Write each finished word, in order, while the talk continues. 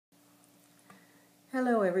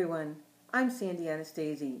Hello everyone, I'm Sandy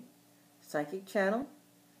Anastasi, psychic channel,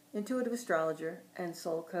 intuitive astrologer, and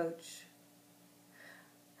soul coach.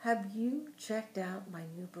 Have you checked out my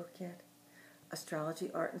new book yet? Astrology,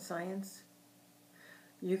 Art, and Science?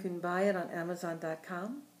 You can buy it on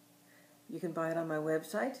Amazon.com. You can buy it on my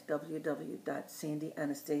website,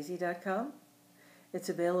 www.sandyanastasi.com. It's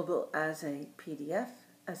available as a PDF,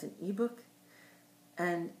 as an ebook,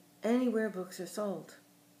 and anywhere books are sold.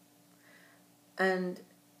 And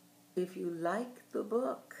if you like the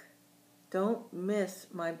book, don't miss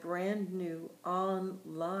my brand new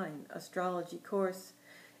online astrology course.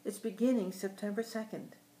 It's beginning September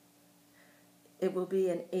 2nd. It will be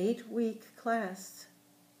an 8-week class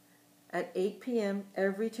at 8 p.m.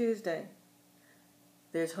 every Tuesday.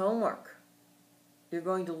 There's homework. You're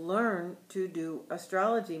going to learn to do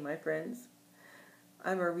astrology, my friends.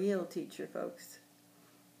 I'm a real teacher, folks.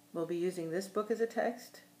 We'll be using this book as a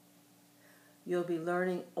text. You'll be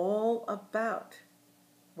learning all about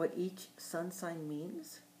what each sun sign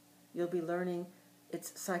means. You'll be learning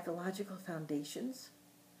its psychological foundations.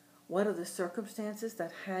 What are the circumstances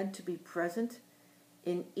that had to be present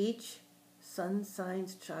in each sun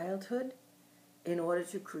sign's childhood in order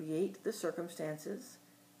to create the circumstances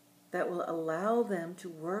that will allow them to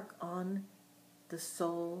work on the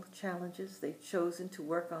soul challenges they've chosen to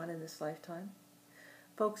work on in this lifetime?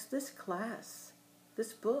 Folks, this class,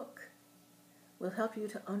 this book, will help you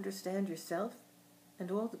to understand yourself and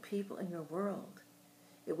all the people in your world.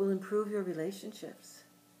 It will improve your relationships.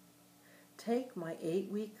 Take my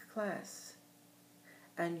 8-week class,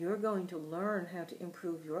 and you're going to learn how to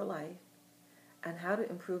improve your life and how to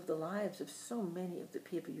improve the lives of so many of the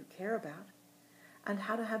people you care about and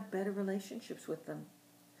how to have better relationships with them.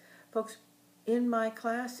 Folks, in my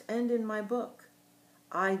class and in my book,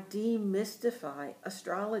 I demystify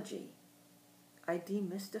astrology. I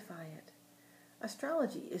demystify it.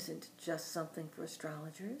 Astrology isn't just something for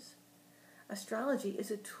astrologers. Astrology is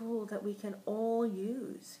a tool that we can all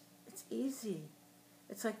use. It's easy.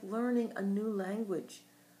 It's like learning a new language,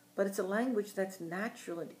 but it's a language that's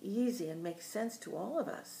natural and easy and makes sense to all of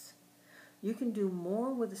us. You can do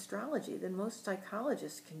more with astrology than most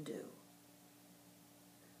psychologists can do.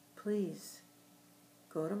 Please,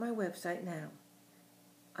 go to my website now.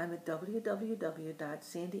 I'm at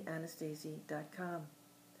www.sandyanastasi.com.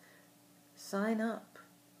 Sign up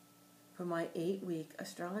for my 8-week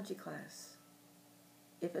astrology class.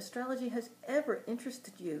 If astrology has ever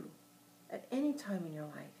interested you at any time in your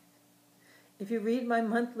life, if you read my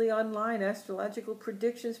monthly online astrological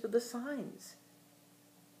predictions for the signs,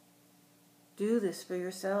 do this for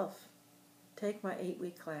yourself. Take my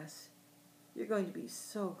 8-week class. You're going to be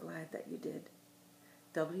so glad that you did.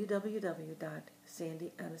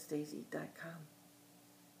 www.sandyanastasi.com.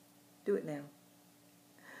 Do it now.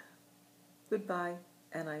 Goodbye,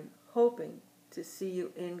 and I'm hoping to see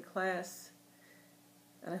you in class.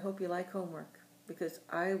 And I hope you like homework, because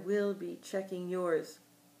I will be checking yours.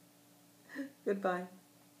 Goodbye.